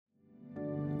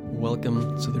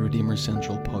Welcome to the Redeemer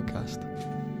Central podcast.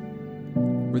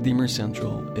 Redeemer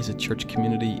Central is a church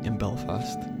community in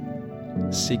Belfast,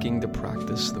 seeking to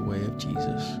practice the way of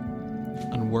Jesus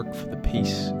and work for the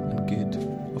peace and good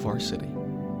of our city.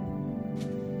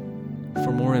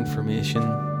 For more information,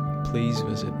 please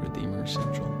visit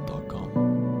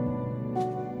redeemercentral.com.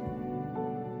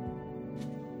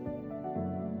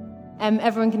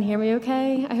 Everyone can hear me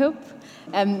okay, I hope.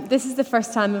 This is the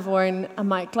first time I've worn a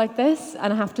mic like this,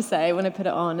 and I have to say, when I put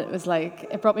it on,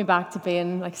 it brought me back to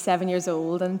being 7 years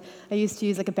old, and I used to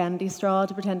use a bendy straw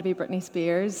to pretend to be Britney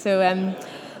Spears. So,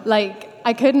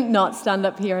 I couldn't not stand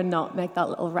up here and not make that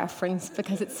little reference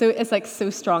because it's so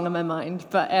strong in my mind.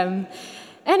 But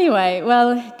anyway,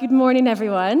 well, good morning,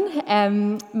 everyone.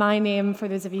 My name, for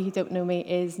those of you who don't know me,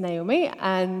 is Naomi,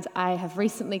 and I have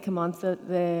recently come onto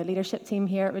the leadership team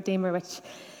here at Redeemer, which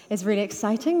is really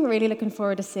exciting. Really looking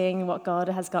forward to seeing what God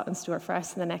has got in store for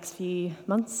us in the next few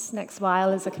months, next while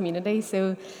as a community.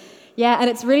 So, yeah, and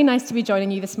it's really nice to be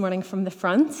joining you this morning from the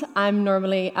front. I'm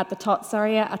normally at the tots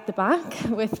area at the back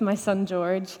with my son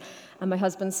George and my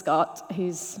husband Scott,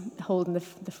 who's holding the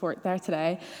fort there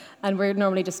today. And we're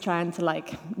normally just trying to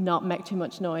not make too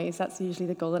much noise. That's usually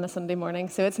the goal on a Sunday morning.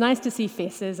 So it's nice to see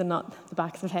faces and not the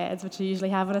backs of heads, which you usually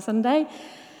have on a Sunday.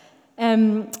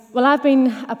 Well, I've been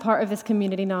a part of this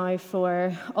community now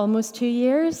for almost 2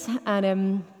 years, and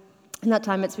in that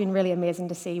time it's been really amazing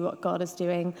to see what God is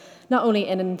doing, not only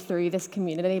in and through this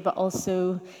community, but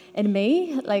also in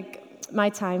me. My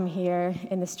time here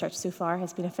in this church so far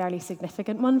has been a fairly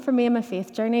significant one for me in my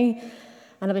faith journey,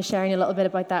 and I'll be sharing a little bit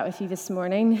about that with you this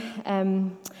morning.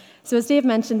 So as Dave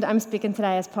mentioned, I'm speaking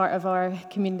today as part of our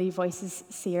Community Voices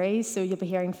series, so you'll be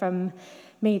hearing from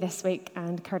me this week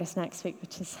and Curtis next week,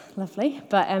 which is lovely.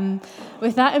 But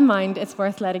with that in mind, it's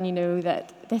worth letting you know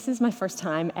that this is my first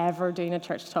time ever doing a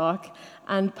church talk,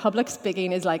 and public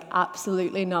speaking is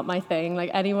absolutely not my thing.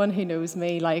 Anyone who knows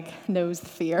me knows the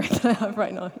fear that I have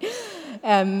right now.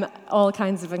 All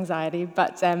kinds of anxiety,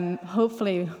 but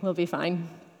hopefully we'll be fine.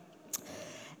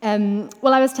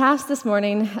 Well, I was tasked this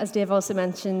morning, as Dave also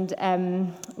mentioned,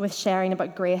 with sharing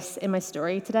about grace in my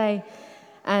story today.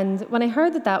 And when I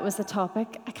heard that was the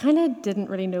topic, I kind of didn't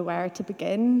really know where to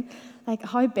begin.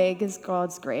 How big is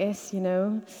God's grace,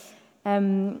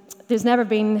 There's never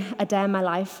been a day in my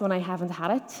life when I haven't had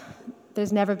it.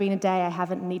 There's never been a day I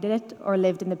haven't needed it or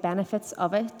lived in the benefits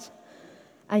of it.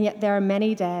 And yet there are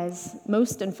many days,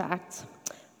 most in fact,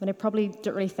 when I probably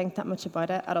don't really think that much about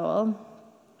it at all.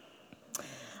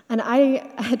 And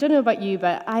I don't know about you,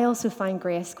 but I also find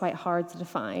grace quite hard to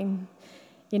define.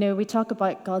 We talk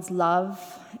about God's love,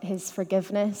 His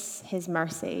forgiveness, His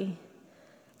mercy.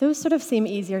 Those sort of seem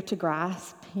easier to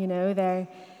grasp, They're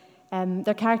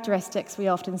characteristics we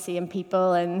often see in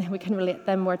people, and we can relate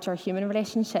them more to our human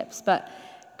relationships. But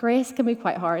grace can be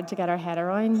quite hard to get our head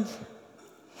around.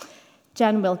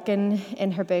 Jen Wilkin,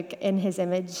 in her book, In His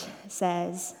Image,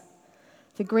 says,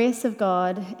 "The grace of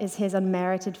God is His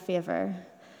unmerited favor.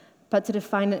 But to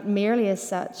define it merely as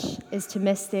such is to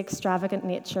miss the extravagant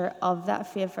nature of that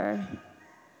favor."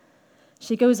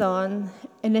 She goes on,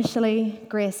 "Initially,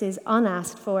 grace is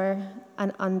unasked for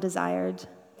and undesired.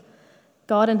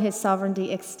 God in His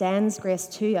sovereignty extends grace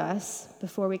to us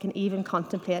before we can even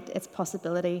contemplate its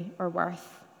possibility or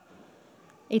worth.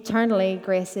 Eternally,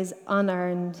 grace is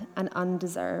unearned and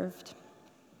undeserved."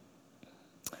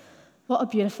 What a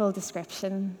beautiful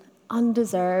description.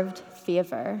 Undeserved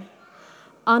favor.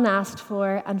 Unasked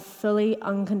for and fully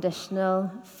unconditional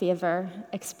favor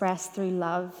expressed through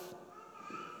love.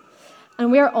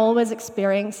 And we are always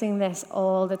experiencing this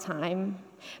all the time.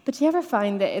 But do you ever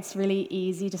find that it's really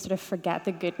easy to sort of forget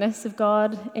the goodness of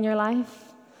God in your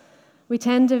life? We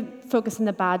tend to focus on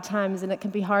the bad times, and it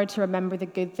can be hard to remember the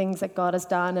good things that God has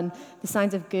done and the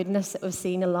signs of goodness that we've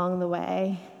seen along the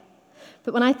way.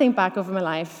 But when I think back over my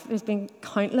life, there's been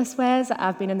countless ways that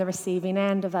I've been on the receiving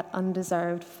end of that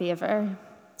undeserved favor.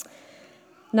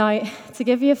 Now, to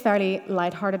give you a fairly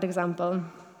lighthearted example,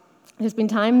 there's been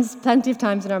plenty of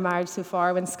times in our marriage so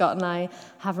far when Scott and I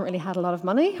haven't really had a lot of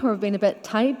money, or have been a bit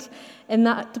tight in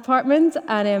that department.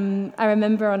 And I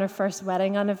remember on our first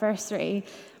wedding anniversary,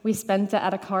 we spent it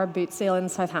at a car boot sale in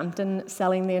Southampton,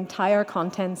 selling the entire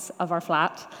contents of our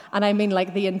flat. And I mean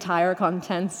the entire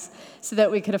contents, so that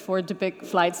we could afford to book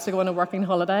flights to go on a working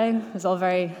holiday. It was all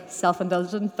very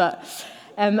self-indulgent, but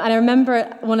and I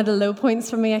remember one of the low points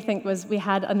for me, I think, was we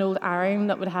had an old iron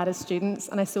that we'd had as students,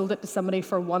 and I sold it to somebody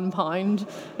for £1.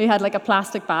 We had a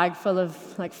plastic bag full of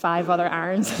 5 other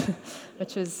irons,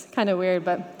 which was kind of weird,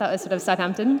 but that was sort of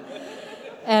Southampton.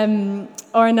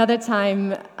 Or another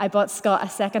time, I bought Scott a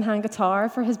second-hand guitar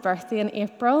for his birthday in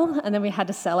April, and then we had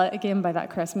to sell it again by that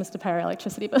Christmas to pay our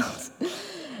electricity bills.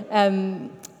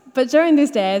 But during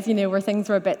those days, where things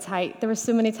were a bit tight, there were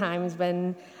so many times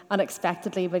when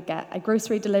unexpectedly we'd get a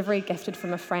grocery delivery gifted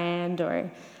from a friend,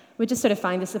 or we'd just sort of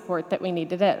find the support that we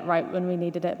needed it right when we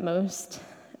needed it most.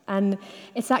 And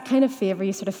it's that kind of favour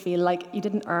you sort of feel like you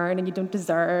didn't earn and you don't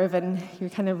deserve, and you're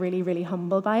kind of really, really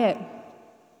humbled by it.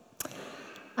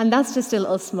 And that's just a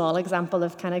little small example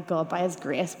of kind of God by his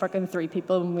grace working through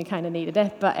people when we kind of needed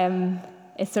it. But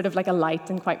it's sort of like a light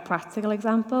and quite practical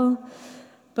example.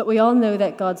 But we all know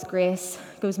that God's grace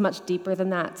goes much deeper than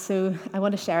that. So I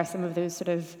want to share some of those sort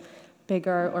of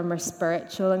bigger or more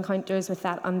spiritual encounters with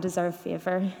that undeserved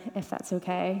favour, if that's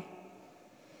okay.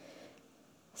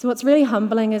 So what's really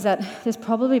humbling is that there's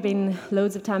probably been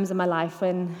loads of times in my life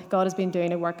when God has been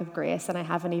doing a work of grace and I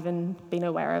haven't even been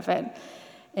aware of it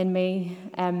in me.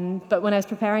 But when I was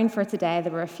preparing for today,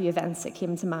 there were a few events that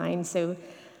came to mind, so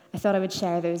I thought I would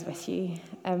share those with you.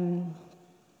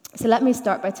 So let me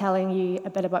start by telling you a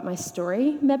bit about my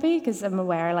story, maybe, because I'm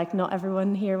aware not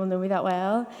everyone here will know me that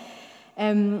well.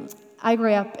 I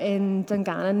grew up in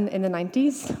Dungannon in the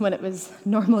 90s when it was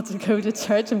normal to go to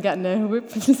church. I'm getting a whoop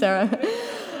from Sarah.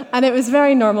 And it was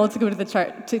very normal to go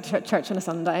to church on a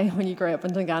Sunday when you grew up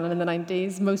in Dungannon in the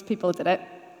 90s. Most people did it.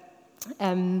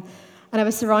 And I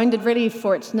was surrounded, really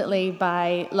fortunately,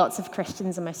 by lots of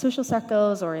Christians in my social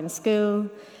circles or in school.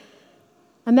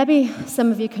 And maybe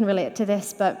some of you can relate to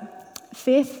this, but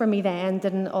faith for me then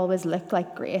didn't always look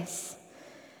like grace.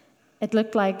 It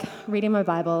looked like reading my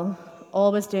Bible,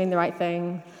 always doing the right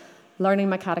thing, learning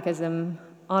my catechism,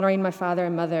 honouring my father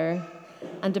and mother,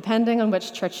 and depending on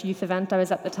which church youth event I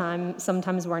was at the time,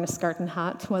 sometimes wearing a skirt and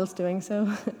hat whilst doing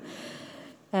so.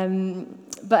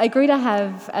 But I grew to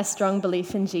have a strong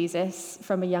belief in Jesus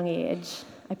from a young age.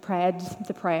 I prayed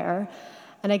the prayer,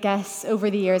 and I guess over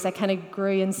the years I kind of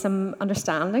grew in some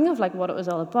understanding of what it was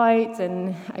all about,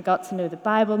 and I got to know the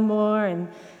Bible more, and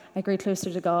I grew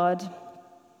closer to God.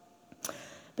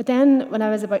 But then when I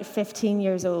was about 15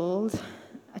 years old,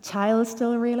 a child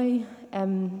still really,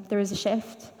 there was a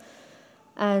shift.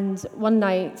 And one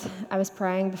night I was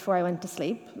praying before I went to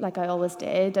sleep, like I always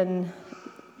did, and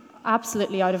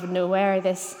absolutely out of nowhere,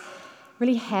 this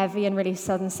really heavy and really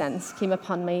sudden sense came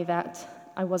upon me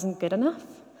that I wasn't good enough.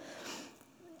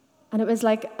 And it was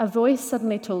like a voice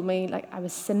suddenly told me I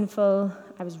was sinful,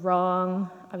 I was wrong,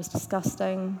 I was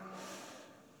disgusting.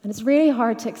 And it's really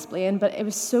hard to explain, but it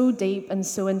was so deep and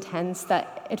so intense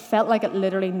that it felt like it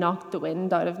literally knocked the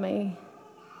wind out of me.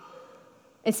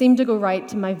 It seemed to go right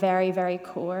to my very, very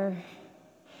core.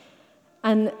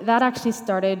 And that actually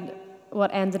started what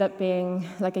ended up being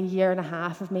a year and a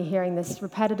half of me hearing this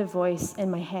repetitive voice in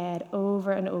my head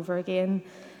over and over again,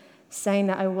 saying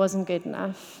that I wasn't good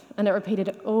enough. And it repeated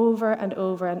it over and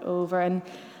over and over. And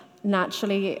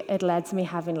naturally, it led to me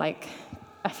having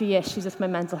a few issues with my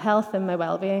mental health and my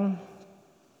well-being.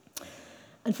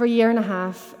 And for a year and a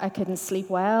half, I couldn't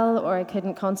sleep well, or I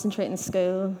couldn't concentrate in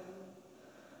school.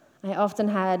 I often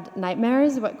had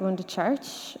nightmares about going to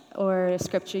church or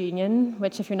Scripture Union,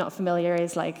 which, if you're not familiar,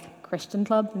 is Christian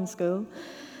club in school.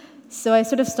 So I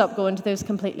sort of stopped going to those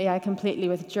completely. I completely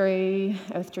withdrew.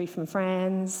 I withdrew from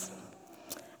friends.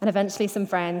 And eventually some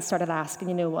friends started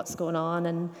asking, what's going on,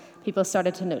 and people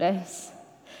started to notice.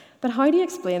 But how do you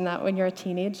explain that when you're a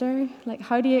teenager?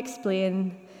 How do you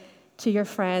explain to your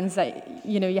friends that,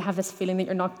 you have this feeling that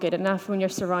you're not good enough when you're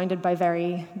surrounded by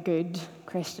very good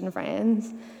Christian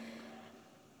friends?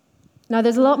 Now,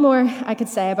 there's a lot more I could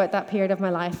say about that period of my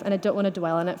life, and I don't want to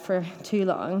dwell on it for too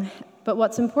long. But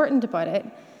what's important about it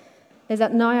is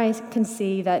that now I can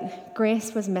see that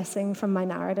grace was missing from my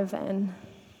narrative then.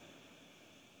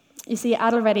 You see,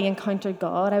 I'd already encountered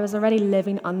God. I was already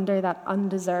living under that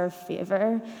undeserved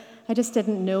favour. I just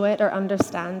didn't know it or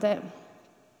understand it.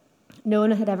 No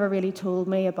one had ever really told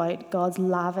me about God's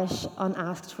lavish,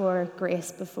 unasked-for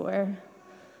grace before.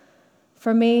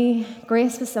 For me,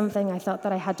 grace was something I thought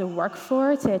that I had to work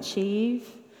for to achieve,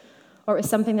 or it was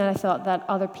something that I thought that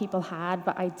other people had,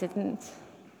 but I didn't.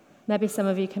 Maybe some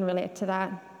of you can relate to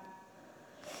that.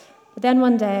 But then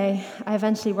one day, I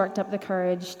eventually worked up the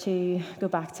courage to go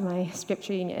back to my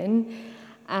Scripture Union,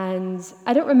 and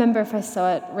I don't remember if I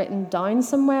saw it written down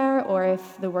somewhere or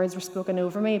if the words were spoken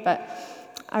over me, but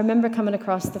I remember coming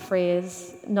across the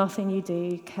phrase, "Nothing you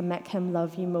do can make him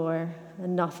love you more,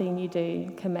 and nothing you do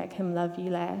can make him love you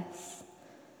less."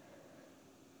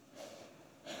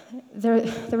 There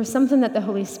was something that the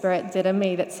Holy Spirit did in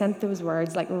me that sent those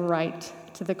words right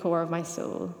to the core of my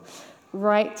soul,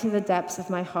 right to the depths of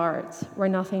my heart, where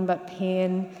nothing but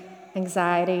pain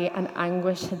anxiety, and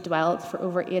anguish had dwelt for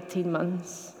over 18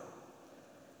 months.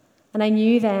 And I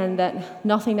knew then that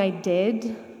nothing I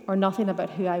did or nothing about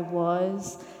who I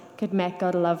was could make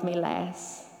God love me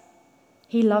less.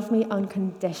 He loved me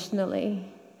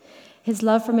unconditionally. His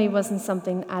love for me wasn't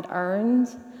something I'd earned,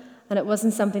 and it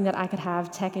wasn't something that I could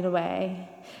have taken away.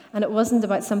 And it wasn't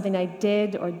about something I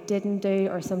did or didn't do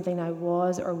or something I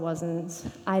was or wasn't.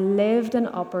 I lived and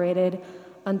operated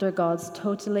under God's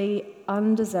totally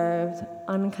undeserved,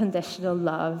 unconditional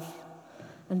love,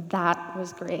 and that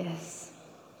was grace.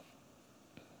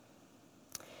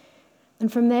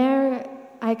 And from there,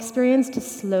 I experienced a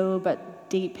slow but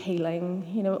deep healing.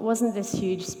 It wasn't this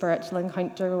huge spiritual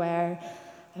encounter where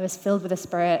I was filled with the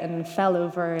Spirit and fell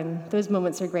over, and those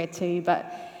moments are great too,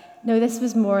 but no, this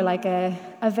was more like a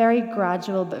very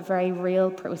gradual but very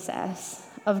real process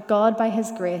of God by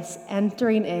His grace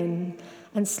entering in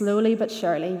and slowly but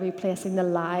surely replacing the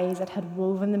lies that had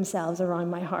woven themselves around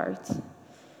my heart.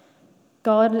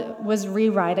 God was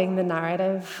rewriting the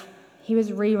narrative. He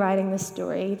was rewriting the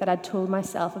story that I'd told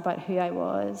myself about who I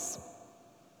was.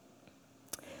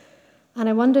 And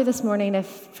I wonder this morning if,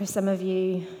 for some of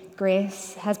you,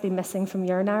 grace has been missing from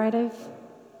your narrative.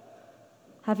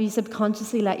 Have you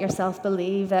subconsciously let yourself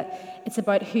believe that it's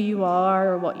about who you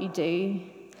are or what you do,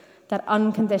 that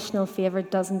unconditional favor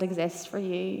doesn't exist for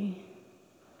you?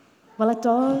 Well, it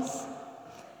does.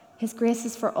 His grace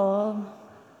is for all.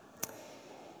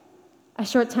 A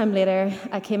short time later,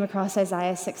 I came across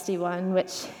Isaiah 61,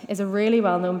 which is a really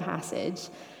well-known passage.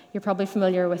 You're probably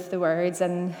familiar with the words,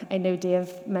 and I know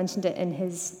Dave mentioned it in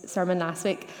his sermon last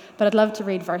week, but I'd love to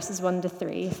read verses 1 to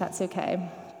 3, if that's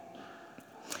okay.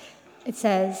 It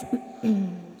says,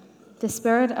 "The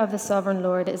Spirit of the Sovereign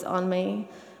Lord is on me,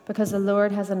 because the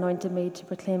Lord has anointed me to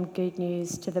proclaim good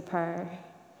news to the poor.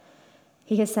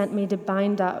 He has sent me to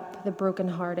bind up the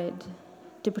brokenhearted,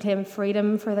 to proclaim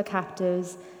freedom for the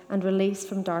captives and release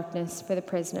from darkness for the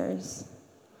prisoners,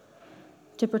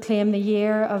 to proclaim the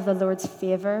year of the Lord's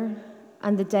favor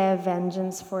and the day of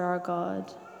vengeance for our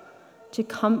God, to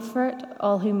comfort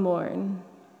all who mourn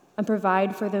and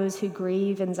provide for those who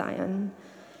grieve in Zion,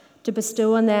 to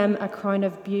bestow on them a crown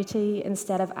of beauty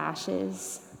instead of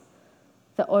ashes,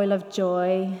 the oil of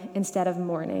joy instead of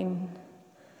mourning,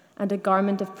 and a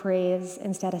garment of praise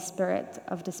instead of spirit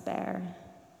of despair.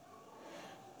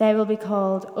 They will be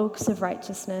called oaks of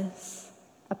righteousness,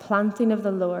 a planting of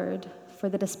the Lord for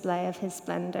the display of His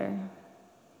splendor."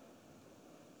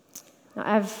 Now,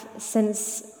 I've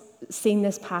since seen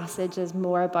this passage as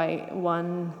more about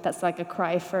one that's like a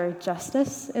cry for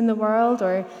justice in the world,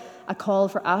 or a call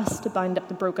for us to bind up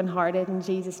the brokenhearted in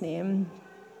Jesus' name.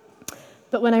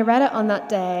 But when I read it on that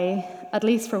day, at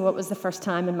least for what was the first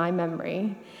time in my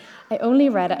memory, I only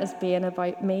read it as being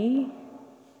about me.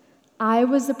 I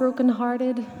was the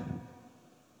brokenhearted.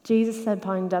 Jesus had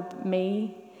bound up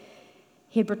me.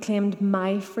 He had proclaimed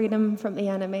my freedom from the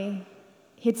enemy.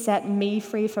 He had set me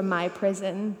free from my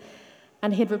prison,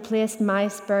 and He had replaced my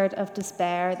spirit of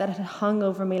despair that had hung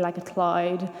over me like a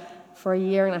cloud for a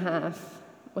year and a half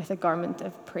with a garment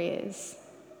of praise.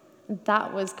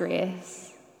 That was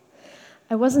grace.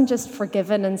 I wasn't just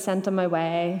forgiven and sent on my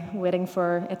way, waiting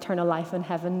for eternal life in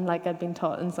heaven like I'd been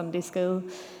taught in Sunday school.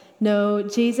 No,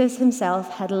 Jesus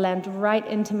Himself had leant right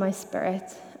into my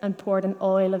spirit and poured an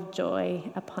oil of joy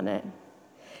upon it.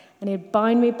 And He had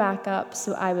bound me back up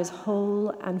so I was whole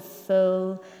and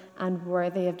full and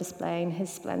worthy of displaying His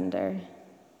splendor.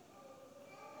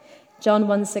 John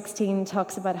 1:16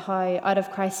 talks about how out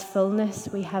of Christ's fullness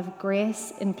we have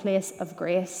grace in place of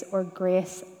grace, or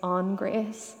grace on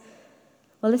grace.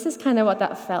 Well, this is kind of what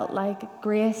that felt like,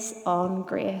 grace on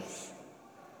grace.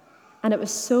 And it was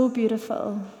so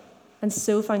beautiful and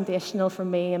so foundational for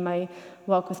me in my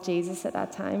walk with Jesus at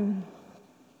that time.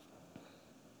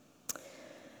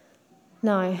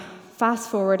 Now, fast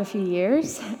forward a few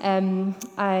years,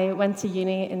 I went to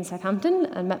uni in Southampton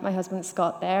and met my husband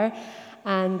Scott there.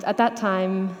 And at that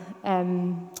time,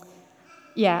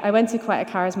 I went to quite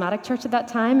a charismatic church at that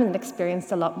time and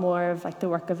experienced a lot more of like the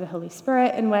work of the Holy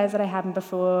Spirit in ways that I hadn't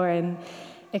before, and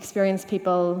experienced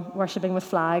people worshipping with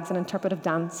flags and interpretive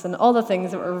dance and all the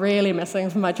things that were really missing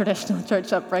from my traditional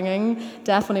church upbringing.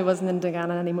 Definitely wasn't in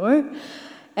Dungannon anymore.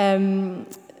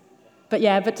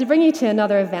 But to bring you to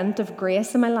another event of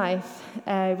grace in my life,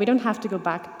 we don't have to go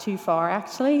back too far,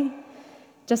 actually.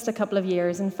 Just a couple of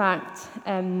years, in fact,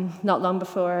 not long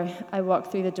before I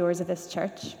walked through the doors of this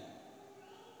church.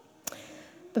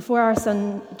 Before our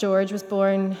son George was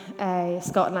born,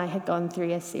 Scott and I had gone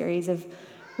through a series of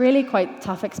really quite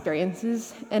tough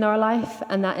experiences in our life,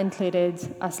 and that included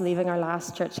us leaving our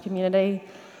last church community,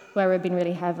 where we'd been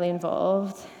really heavily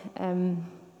involved.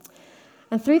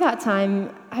 And through that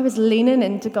time, I was leaning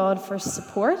into God for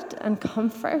support and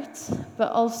comfort, but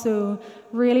also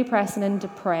really pressing into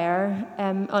prayer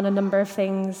on a number of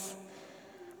things.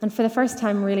 And for the first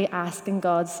time, really asking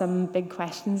God some big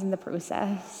questions in the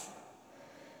process.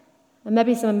 And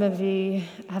maybe some of you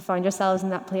have found yourselves in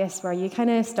that place where you kind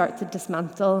of start to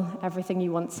dismantle everything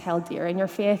you once held dear in your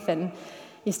faith, and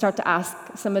you start to ask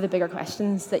some of the bigger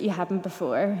questions that you hadn't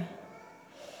before.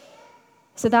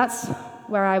 So that's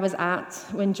where I was at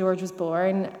when George was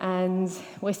born, and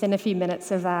within a few minutes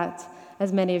of that,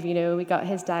 as many of you know, we got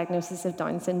his diagnosis of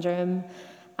Down syndrome,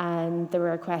 and there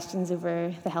were questions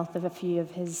over the health of a few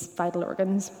of his vital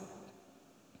organs.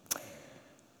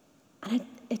 And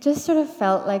it just sort of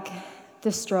felt like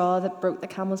the straw that broke the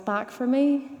camel's back for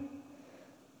me.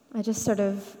 I just sort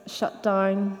of shut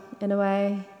down in a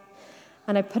way,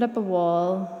 and I put up a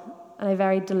wall, and I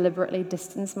very deliberately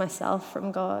distanced myself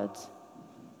from God.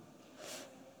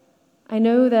 I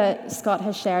know that Scott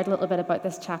has shared a little bit about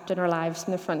this chapter in our lives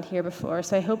from the front here before,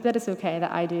 so I hope that it's okay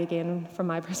that I do again from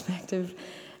my perspective,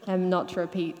 not to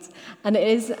repeat. And it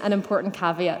is an important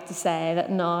caveat to say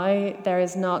that now there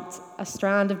is not a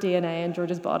strand of DNA in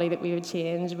George's body that we would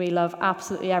change. We love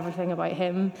absolutely everything about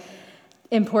him.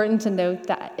 Important to note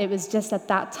that it was just at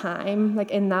that time,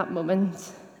 like in that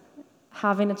moment,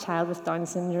 having a child with Down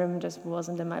syndrome just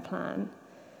wasn't in my plan.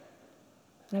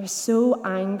 And I was so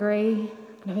angry,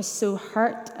 and I was so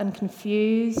hurt and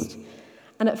confused,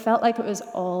 and it felt like it was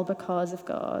all because of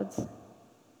God.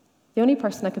 The only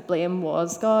person I could blame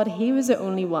was God. He was the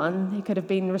only one who could have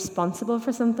been responsible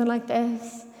for something like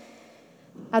this.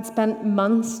 I'd spent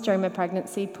months during my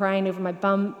pregnancy praying over my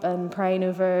bump and praying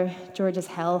over George's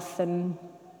health and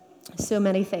so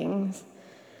many things.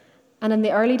 And in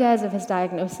the early days of his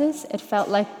diagnosis, it felt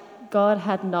like God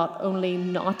had not only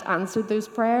not answered those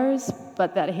prayers,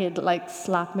 but that he'd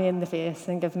slapped me in the face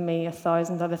and given me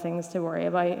 1,000 other things to worry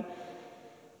about.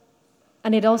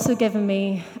 And he'd also given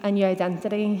me a new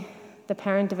identity, the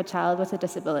parent of a child with a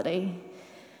disability.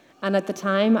 And at the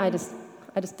time, I just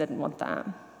didn't want that.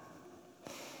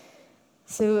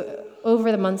 So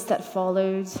over the months that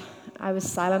followed, I was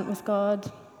silent with God.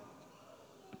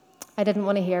 I didn't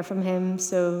want to hear from him,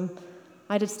 so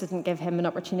I just didn't give him an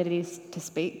opportunity to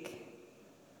speak.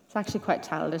 It's actually quite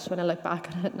childish when I look back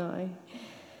on it now.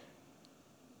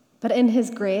 But in his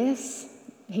grace,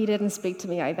 he didn't speak to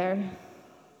me either.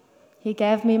 He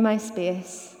gave me my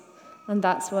space, and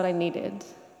that's what I needed.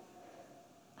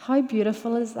 How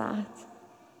beautiful is that?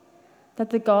 That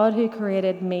the God who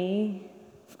created me,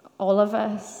 all of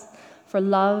us, for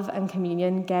love and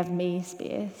communion, gave me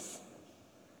space.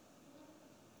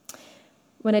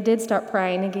 When I did start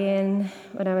praying again,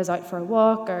 when I was out for a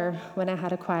walk or when I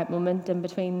had a quiet moment in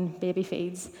between baby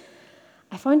feeds,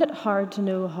 I found it hard to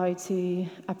know how to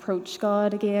approach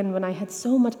God again when I had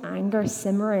so much anger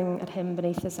simmering at him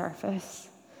beneath the surface.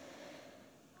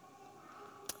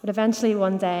 But eventually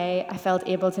one day I felt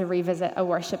able to revisit a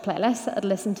worship playlist that I'd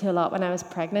listened to a lot when I was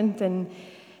pregnant,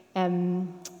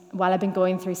 and while I'd been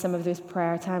going through some of those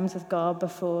prayer times with God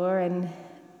before, and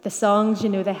the songs,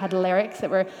 they had lyrics that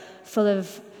were full of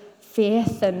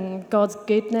faith and God's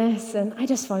goodness, and I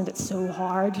just found it so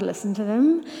hard to listen to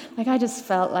them. I just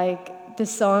felt like the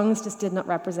songs just did not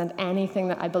represent anything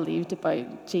that I believed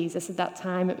about Jesus at that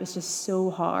time. It was just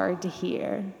so hard to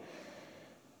hear.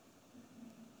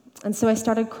 And so I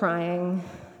started crying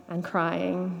and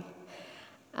crying,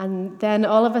 and then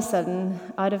all of a sudden,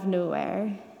 out of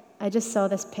nowhere, I just saw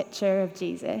this picture of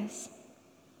Jesus.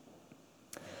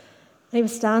 He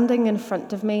was standing in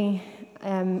front of me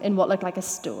in what looked like a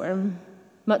storm,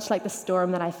 much like the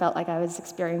storm that I felt like I was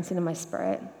experiencing in my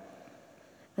spirit.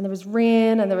 And there was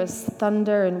rain, and there was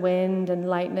thunder and wind and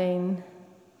lightning.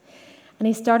 And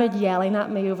he started yelling at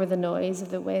me over the noise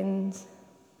of the wind.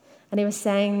 And he was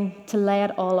saying to lay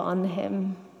it all on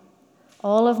him.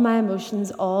 All of my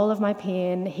emotions, all of my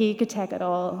pain, he could take it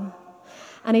all.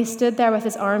 And he stood there with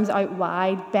his arms out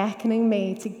wide, beckoning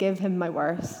me to give him my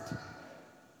worst.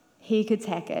 He could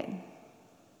take it.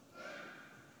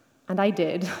 And I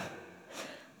did.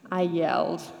 I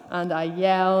yelled, and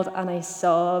I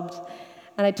sobbed,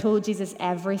 and I told Jesus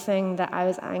everything that I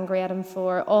was angry at him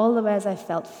for, all the ways I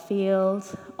felt failed,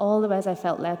 all the ways I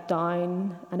felt let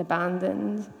down and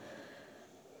abandoned.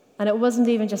 And it wasn't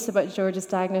even just about George's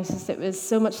diagnosis, it was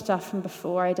so much stuff from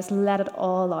before. I just let it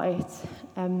all out.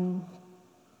 And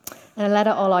I let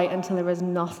it all out until there was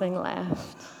nothing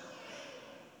left.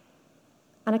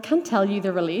 And I can't tell you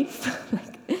the relief.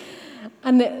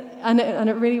 And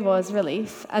it really was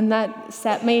relief. And that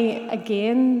set me,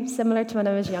 again, similar to when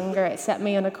I was younger, it set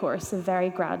me on a course of very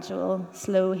gradual,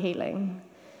 slow healing.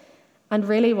 And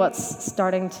really what's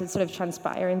starting to sort of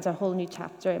transpire into a whole new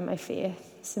chapter in my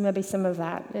faith. So maybe some of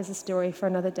that is a story for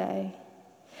another day.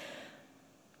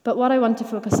 But what I want to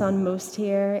focus on most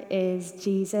here is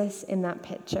Jesus in that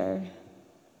picture.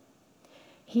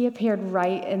 He appeared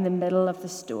right in the middle of the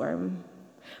storm,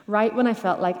 right when I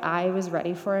felt like I was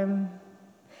ready for him.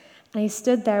 And he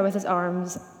stood there with his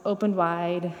arms opened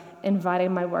wide,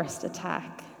 inviting my worst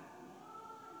attack.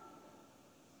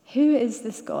 Who is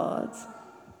this God?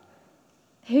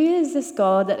 Who is this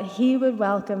God that he would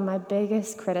welcome my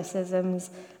biggest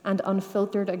criticisms and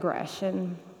unfiltered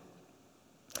aggression?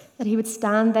 That he would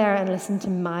stand there and listen to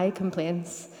my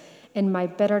complaints in my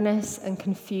bitterness and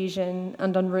confusion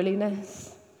and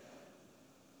unruliness?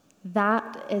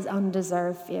 That is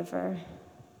undeserved favor.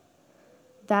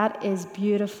 That is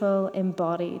beautiful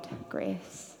embodied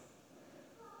grace.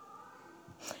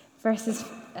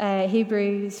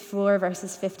 Hebrews 4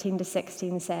 verses 15 to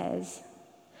 16 says,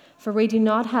 "For we do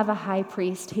not have a high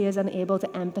priest who is unable to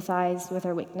empathize with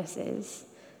our weaknesses,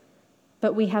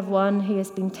 but we have one who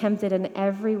has been tempted in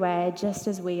every way just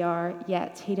as we are,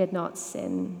 yet he did not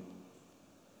sin.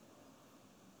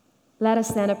 Let us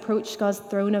then approach God's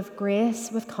throne of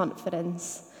grace with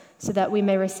confidence, so that we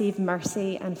may receive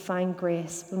mercy and find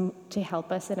grace to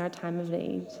help us in our time of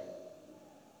need."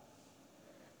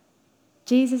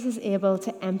 Jesus is able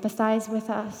to empathize with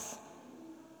us.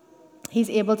 He's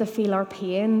able to feel our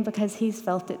pain because he's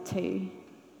felt it too.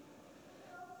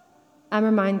 I'm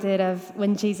reminded of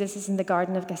when Jesus is in the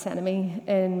Garden of Gethsemane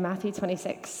in Matthew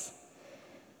 26.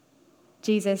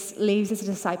 Jesus leaves his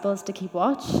disciples to keep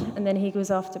watch, and then he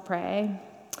goes off to pray.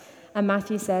 And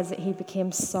Matthew says that he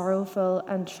became sorrowful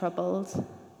and troubled,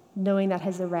 knowing that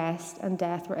his arrest and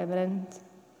death were imminent.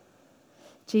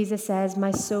 Jesus says,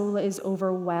 "My soul is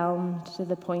overwhelmed to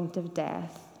the point of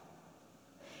death."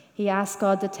 He asks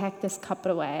God to take this cup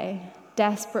away,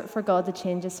 desperate for God to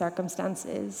change his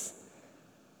circumstances.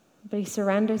 But he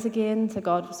surrenders again to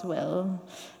God's will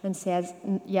and says,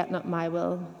 "Yet not my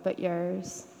will, but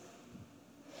yours."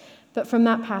 But from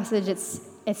that passage,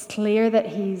 it's clear that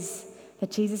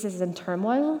Jesus is in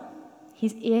turmoil.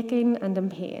 He's aching and in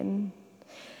pain.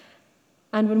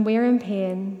 And when we're in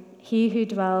pain, he who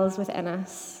dwells within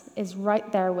us is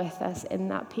right there with us in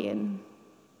that pain.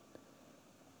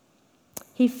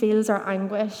 He feels our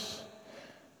anguish.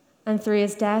 And through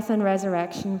his death and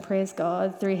resurrection, praise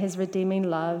God, through his redeeming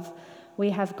love,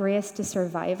 we have grace to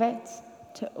survive it,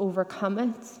 to overcome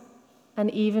it, and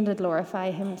even to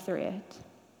glorify him through it.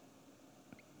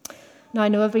 Now, I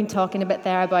know I've been talking a bit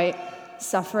there about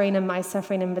suffering and my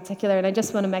suffering in particular, and I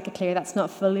just want to make it clear that's not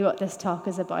fully what this talk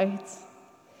is about.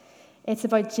 It's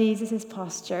about Jesus'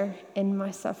 posture in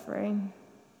my suffering.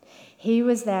 He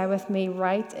was there with me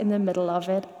right in the middle of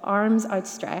it, arms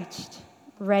outstretched,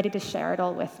 ready to share it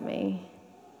all with me.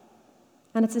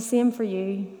 And it's the same for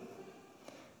you,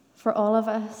 for all of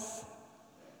us.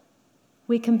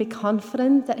 We can be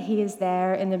confident that he is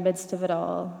there in the midst of it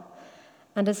all.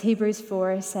 And as Hebrews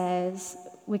 4 says,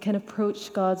 we can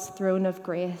approach God's throne of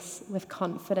grace with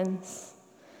confidence,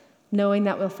 knowing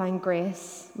that we'll find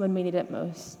grace when we need it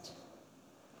most.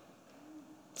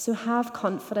 So have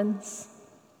confidence.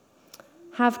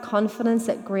 Have confidence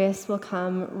that grace will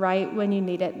come right when you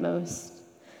need it most.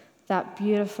 That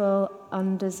beautiful,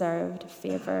 undeserved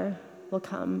favor will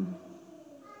come.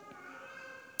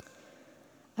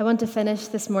 I want to finish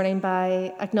this morning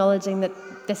by acknowledging that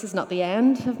this is not the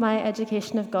end of my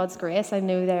education of God's grace. I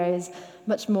know there is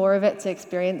much more of it to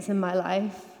experience in my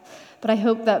life, but I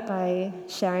hope that by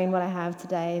sharing what I have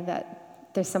today,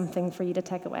 that there's something for you to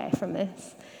take away from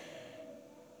this.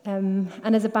 And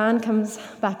as a band comes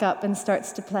back up and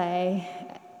starts to play,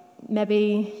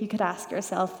 maybe you could ask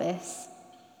yourself this: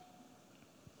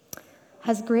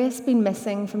 has grace been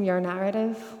missing from your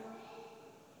narrative?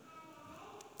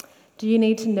 Do you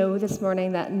need to know this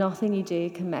morning that nothing you do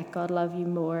can make God love you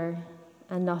more,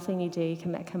 and nothing you do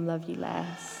can make him love you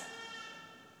less?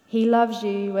 He loves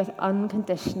you with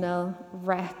unconditional,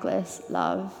 reckless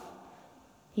love.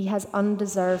 He has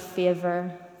undeserved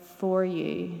favor for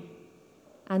you,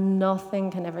 and nothing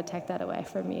can ever take that away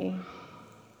from you.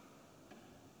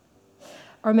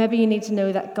 Or maybe you need to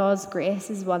know that God's grace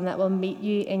is one that will meet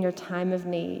you in your time of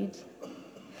need.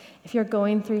 If you're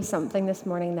going through something this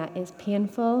morning that is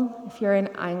painful, if you're in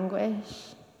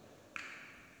anguish,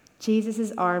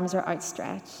 Jesus' arms are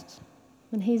outstretched,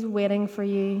 and he's waiting for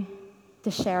you to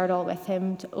share it all with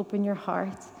him, to open your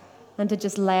heart, and to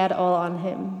just lay it all on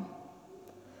him.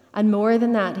 And more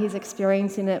than that, he's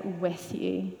experiencing it with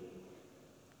you.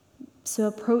 So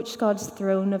approach God's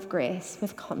throne of grace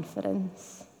with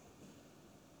confidence.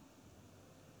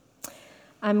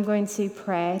 I'm going to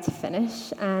pray to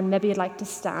finish, and maybe you'd like to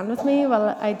stand with me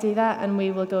while I do that, and we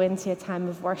will go into a time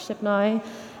of worship now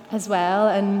as well.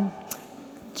 And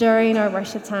during our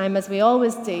worship time, as we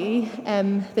always do,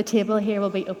 the table here will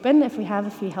be open. If we have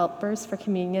a few helpers for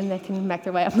communion, they can make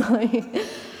their way up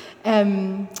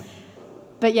now.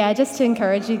 But yeah, just to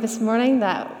encourage you this morning,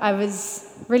 that I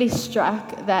was really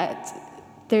struck that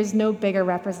there's no bigger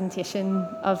representation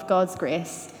of God's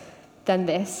grace than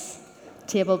this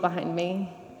table behind me.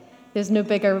 There's no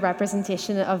bigger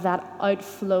representation of that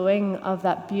outflowing of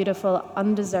that beautiful,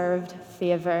 undeserved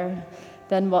favor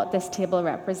than what this table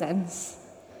represents.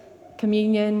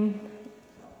 Communion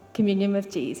with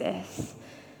Jesus.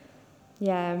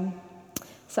 Yeah.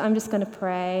 So I'm just going to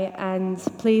pray, and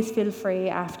please feel free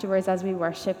afterwards as we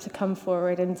worship to come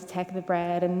forward and to take the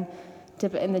bread and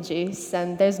dip it in the juice.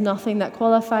 And there's nothing that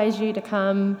qualifies you to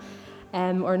come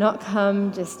or not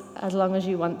come, just as long as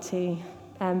you want to.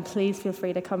 Please feel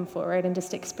free to come forward and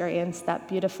just experience that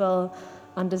beautiful,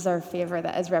 undeserved favor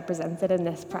that is represented in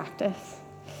this practice.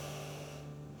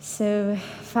 So,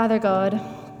 Father God,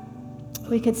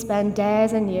 we could spend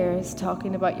days and years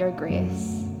talking about your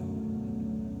grace.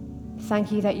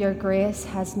 Thank you that your grace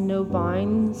has no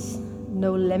bounds,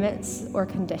 no limits or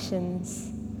conditions.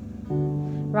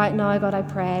 Right now, God, I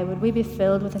pray, would we be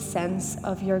filled with a sense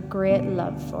of your great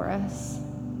love for us,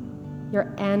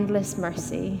 your endless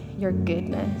mercy, your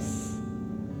goodness.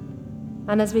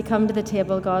 And as we come to the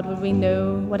table, God, would we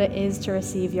know what it is to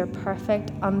receive your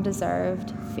perfect,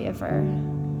 undeserved favor,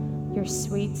 your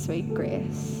sweet, sweet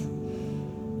grace.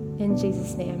 In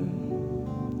Jesus'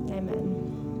 name, amen.